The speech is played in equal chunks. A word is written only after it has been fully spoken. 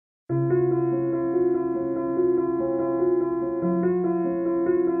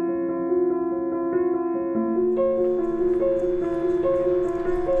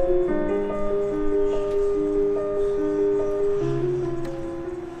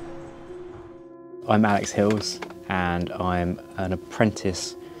I'm Alex Hills and I'm an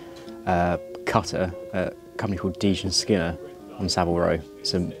apprentice cutter at a company called Dege and Skinner on Savile Row.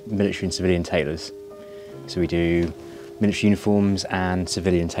 It's a military and civilian tailors. So we do military uniforms and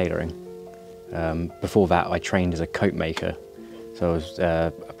civilian tailoring. Before that I trained as a coat maker. So I was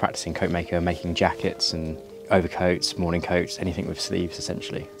a practicing coat maker, making jackets and overcoats, morning coats, anything with sleeves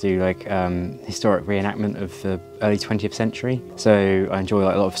essentially. Do like historic reenactment of the early 20th century. So I enjoy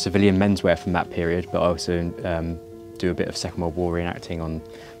like a lot of civilian menswear from that period, but I also do a bit of Second World War reenacting on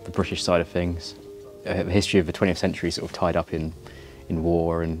the British side of things. The history of the 20th century sort of tied up in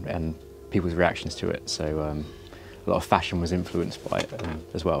war and people's reactions to it. So a lot of fashion was influenced by it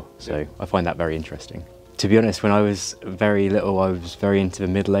as well. So I find that very interesting. To be honest, when I was very little, I was very into the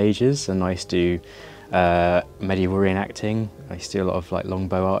Middle Ages, and I used to do medieval reenacting. I used to do a lot of like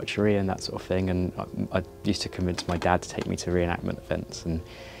longbow archery and that sort of thing, and I used to convince my dad to take me to reenactment events, and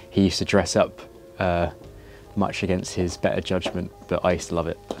he used to dress up much against his better judgment, but I used to love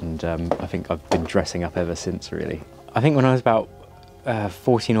it, and I think I've been dressing up ever since, really. I think when I was about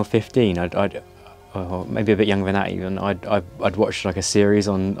 14 or 15, or maybe a bit younger than that even, I'd watched like a series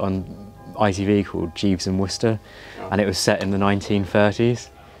on ITV called Jeeves and Wooster, and it was set in the 1930s.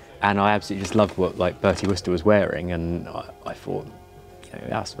 And I absolutely just loved what like Bertie Wooster was wearing, and I thought, you know,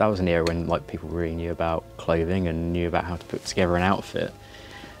 that was an era when like people really knew about clothing and knew about how to put together an outfit.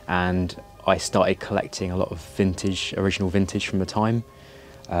 And I started collecting a lot of vintage, original vintage from the time.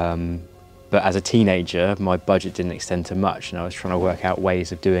 But as a teenager, my budget didn't extend to much, and I was trying to work out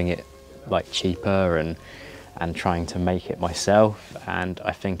ways of doing it like cheaper and trying to make it myself. And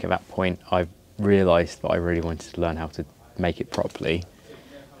I think at that point I realised that I really wanted to learn how to make it properly.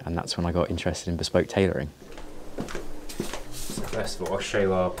 And that's when I got interested in bespoke tailoring. So first of all, I'll show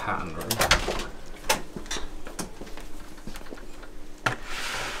you our pattern room.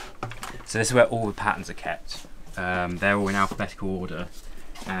 So this is where all the patterns are kept. They're all in alphabetical order,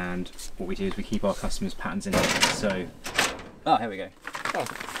 and what we do is we keep our customers' patterns in here. So, here we go. So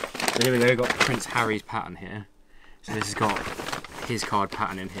here we go, we've got Prince Harry's pattern here. So this has got his card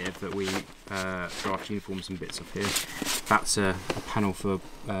pattern in here that we draft uniforms and bits of here. That's a panel for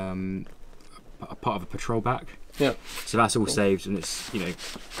a part of a patrol back. Yeah. So that's all saved, and it's, you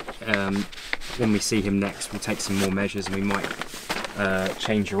know, when we see him next, we'll take some more measures and we might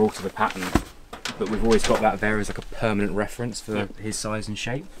change or alter the pattern. But we've always got that there as like a permanent reference for his size and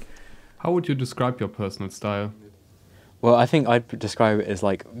shape. How would you describe your personal style? Well, I think I'd describe it as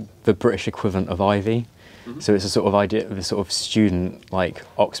like the British equivalent of Ivy. So it's a sort of idea of a sort of student, like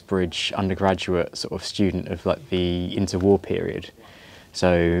Oxbridge undergraduate sort of student of like the interwar period.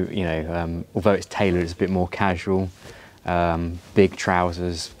 So, you know, although it's tailored, it's a bit more casual, big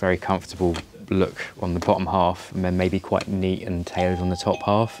trousers, very comfortable look on the bottom half, and then maybe quite neat and tailored on the top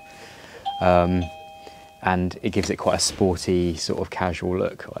half. And it gives it quite a sporty sort of casual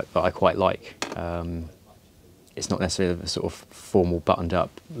look that I quite like. It's not necessarily the sort of formal buttoned up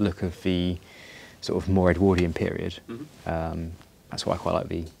look of the sort of more Edwardian period. That's why I quite like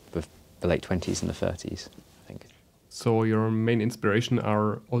the late 20s and the 30s, I think. So your main inspiration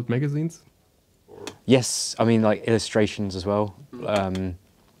are old magazines? Yes, I mean like illustrations as well.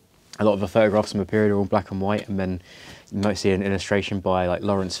 A lot of the photographs from the period are all black and white, and then you might see an illustration by like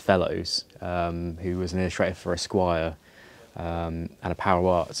Lawrence Fellows, who was an illustrator for Esquire and a Power of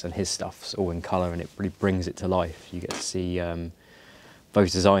Arts, and his stuff's all in colour and it really brings it to life. You get to see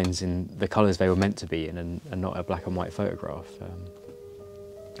those designs in the colours they were meant to be in, and not a black and white photograph.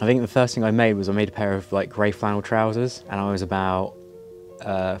 I think the first thing I made was I made a pair of like grey flannel trousers, and I was about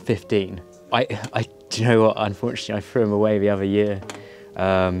 15. Do you know what? Unfortunately, I threw them away the other year.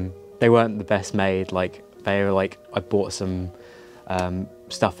 They weren't the best made. Like they were like I bought some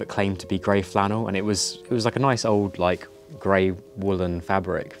stuff that claimed to be grey flannel, and it was like a nice old like grey woolen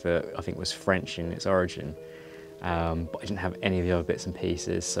fabric that I think was French in its origin. But I didn't have any of the other bits and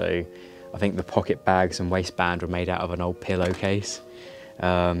pieces, so I think the pocket bags and waistband were made out of an old pillowcase,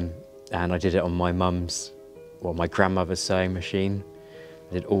 and I did it on my my grandmother's sewing machine.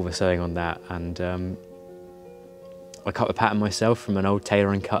 I did all the sewing on that, and I cut the pattern myself from an old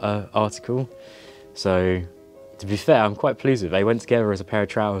tailoring cutter article. So to be fair, I'm quite pleased with it. They went together as a pair of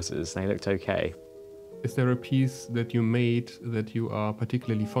trousers and they looked okay. Is there a piece that you made that you are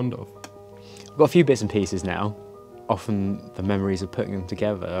particularly fond of? I've got a few bits and pieces now. Often the memories of putting them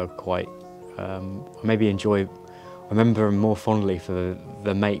together are quite, I remember them more fondly for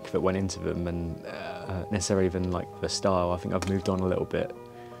the make that went into them and necessarily than like the style. I think I've moved on a little bit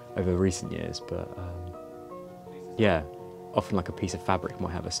over recent years, but yeah, often like a piece of fabric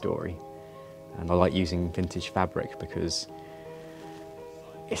might have a story. And I like using vintage fabric because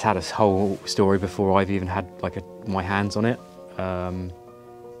it's had a whole story before I've even had like my hands on it.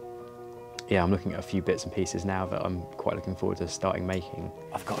 Yeah, I'm looking at a few bits and pieces now that I'm quite looking forward to starting making.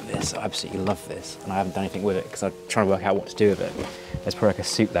 I've got this, I absolutely love this, and I haven't done anything with it because I'm trying to work out what to do with it. There's probably like a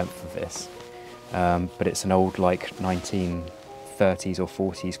suit length of this, but it's an old like 1930s or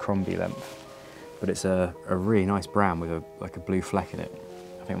 40s Crombie length. But it's a really nice brown with like a blue fleck in it.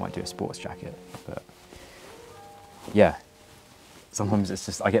 I think I might do a sports jacket, but yeah. Sometimes it's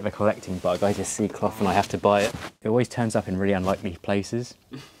just, I get the collecting bug, I just see cloth and I have to buy it. It always turns up in really unlikely places.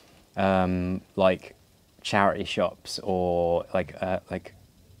 Like charity shops or like a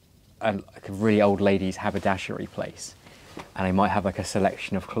really old lady's haberdashery place, and they might have like a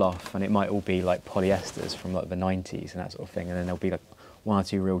selection of cloth, and it might all be like polyesters from like the 90s and that sort of thing, and then there'll be like one or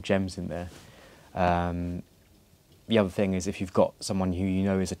two real gems in there. The other thing is if you've got someone who you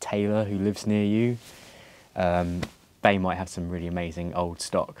know is a tailor who lives near you, they might have some really amazing old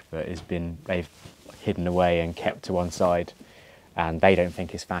stock that they've hidden away and kept to one side, and they don't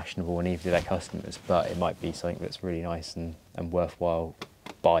think it's fashionable, and neither do their customers, but it might be something that's really nice and worthwhile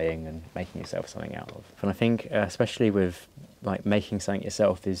buying and making yourself something out of. And I think especially with like making something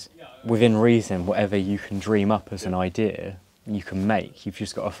yourself is within reason, whatever you can dream up as an idea you can make. You've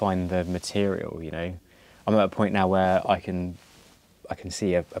just got to find the material, you know. I'm at a point now where I can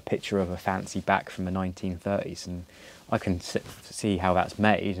see a picture of a fancy back from the 1930s, and I can see how that's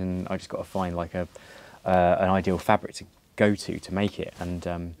made, and I just got to find like an ideal fabric to go to make it. And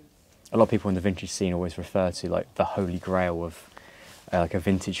a lot of people in the vintage scene always refer to like the holy grail of like a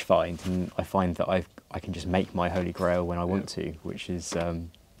vintage find, and I find that I can just make my holy grail when I want to, which is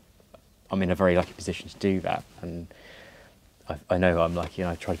I'm in a very lucky position to do that, and I know I'm lucky, and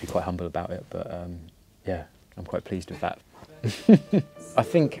I try to be quite humble about it, but yeah, I'm quite pleased with that. I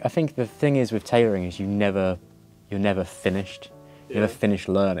think the thing is with tailoring is you're never finished. You're never finished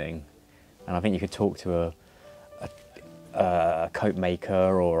learning, and I think you could talk to a coat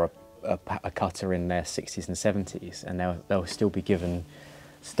maker or a cutter in their 60s and 70s, and they'll still be given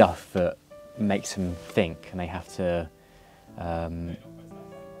stuff that makes them think, and they have to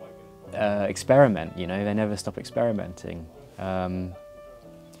experiment. You know, they never stop experimenting,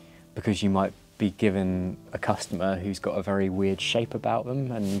 because you might be given a customer who's got a very weird shape about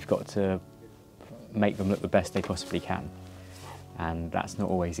them, and you've got to make them look the best they possibly can, and that's not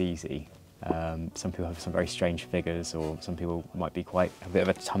always easy. Some people have some very strange figures, or some people might be quite a bit of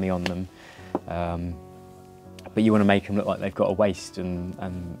a tummy on them, but you want to make them look like they've got a waist and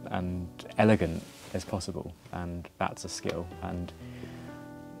elegant as possible, and that's a skill, and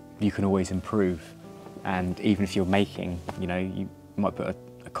you can always improve. And even if you're making, you know, you might put a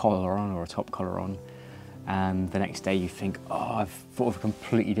collar on or a top collar on, and the next day you think, oh, I've thought of a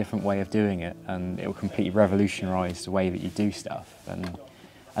completely different way of doing it, and it will completely revolutionise the way that you do stuff. And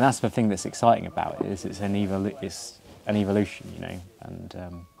that's the thing that's exciting about it, is it's an evolution, you know. And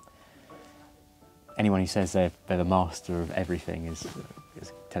anyone who says they're the master of everything is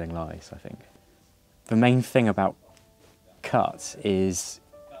telling lies, I think. The main thing about cut is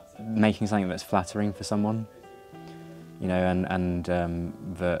making something that's flattering for someone, you know, and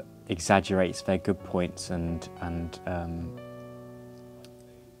that exaggerates their good points and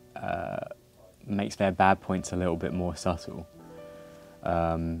makes their bad points a little bit more subtle.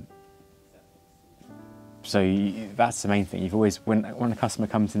 So that's the main thing. You've always, when a customer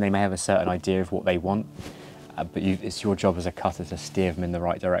comes in, they may have a certain idea of what they want, but it's your job as a cutter to steer them in the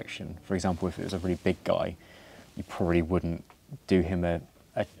right direction. For example, if it was a really big guy, you probably wouldn't do him a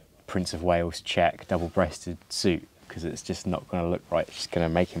Prince of Wales check double-breasted suit, because it's just not going to look right. It's just going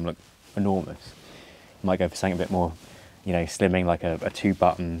to make him look enormous. You might go for something a bit more, you know, slimming, like a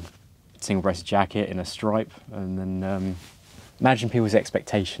two-button single-breasted jacket in a stripe, and then managing people's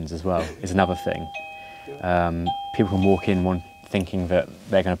expectations as well is another thing. People can walk in thinking that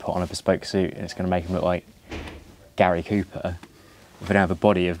they're going to put on a bespoke suit and it's going to make them look like Gary Cooper. If they don't have a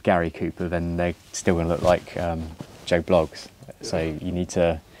body of Gary Cooper, then they're still going to look like Joe Bloggs. So you need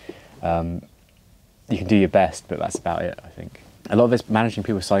to, you can do your best, but that's about it, I think. A lot of it's managing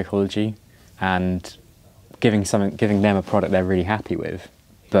people's psychology and giving them a product they're really happy with,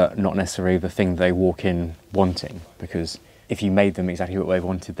 but not necessarily the thing they walk in wanting, because if you made them exactly what they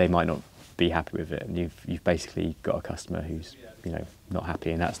wanted, they might not be happy with it, and you've basically got a customer who's, you know, not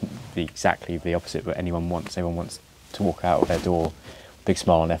happy, and that's exactly the opposite of what anyone wants. Everyone wants to walk out of their door, big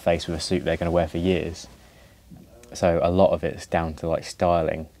smile on their face, with a suit they're going to wear for years. So a lot of it's down to like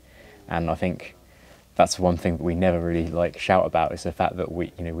styling, and I think that's one thing that we never really like shout about, is the fact that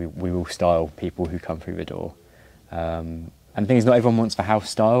we will style people who come through the door. And the thing is, not everyone wants the house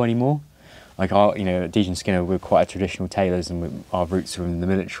style anymore. like our, you know, at Dege and Skinner, we're quite a traditional tailors, and our roots are in the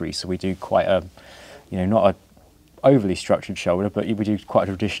military, so we do quite a, you know, not a overly structured shoulder, but we do quite a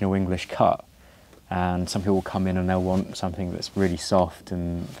traditional English cut. And some people come in and they'll want something that's really soft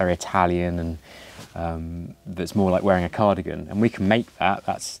and very Italian, and that's more like wearing a cardigan. And we can make that.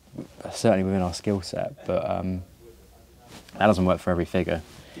 That's certainly within our skill set, but that doesn't work for every figure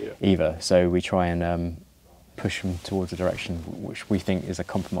either. So we try and push them towards a direction which we think is a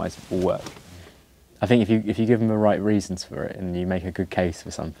compromise that will work. I think if you give them the right reasons for it and you make a good case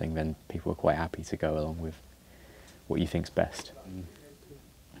for something, then people are quite happy to go along with what you think's best.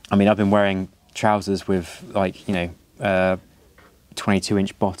 I mean, I've been wearing trousers with, like, you know,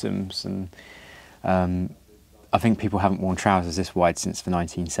 22-inch bottoms, and I think people haven't worn trousers this wide since the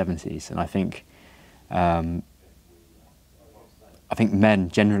 1970s, and I think men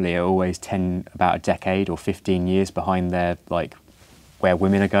generally are always about a decade or 15 years behind their, like, where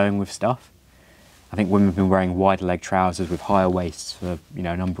women are going with stuff. I think women have been wearing wider leg trousers with higher waists for, you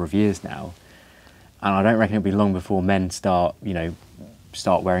know, a number of years now, and I don't reckon it'll be long before men start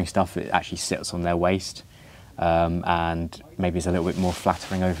wearing stuff that actually sits on their waist, and maybe is a little bit more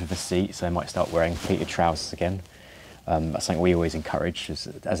flattering over the seat, so they might start wearing pleated trousers again. That's something we always encourage as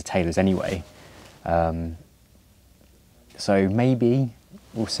tailors anyway. So maybe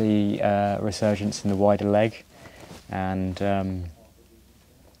we'll see a resurgence in the wider leg, and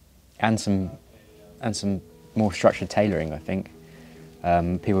some more structured tailoring, I think.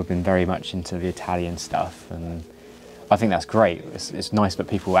 People have been very much into the Italian stuff, and I think that's great. It's nice that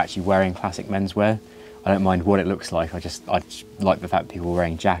people are actually wearing classic menswear. I don't mind what it looks like. I just like the fact that people are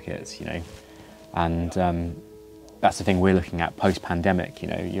wearing jackets, you know. And that's the thing we're looking at post-pandemic. You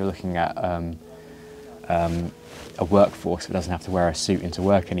know, you're looking at a workforce that doesn't have to wear a suit into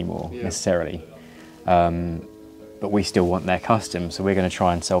work anymore necessarily. But we still want their custom, so we're going to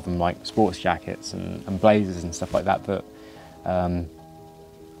try and sell them like sports jackets and blazers and stuff like that. But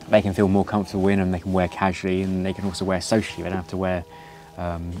they can feel more comfortable in, and they can wear casually, and they can also wear socially. They don't have to wear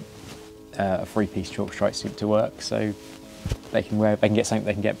a three-piece chalk stripe suit to work, so they can get something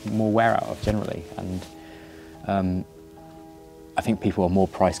they can get more wear out of generally. And I think people are more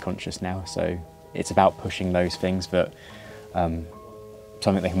price conscious now, so it's about pushing those things. But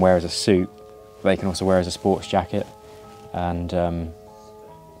something they can wear as a suit, they can also wear as a sports jacket, and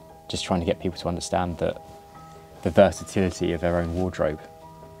just trying to get people to understand that the versatility of their own wardrobe.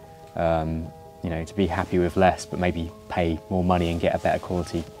 You know, to be happy with less, but maybe pay more money and get a better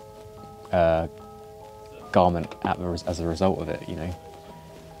quality garment as a result of it, you know.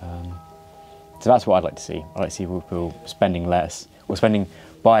 So that's what I'd like to see. I'd like to see people spending less, or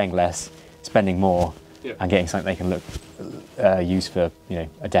buying less, spending more, and getting something they can use for, you know,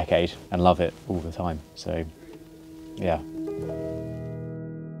 a decade and love it all the time. So, yeah.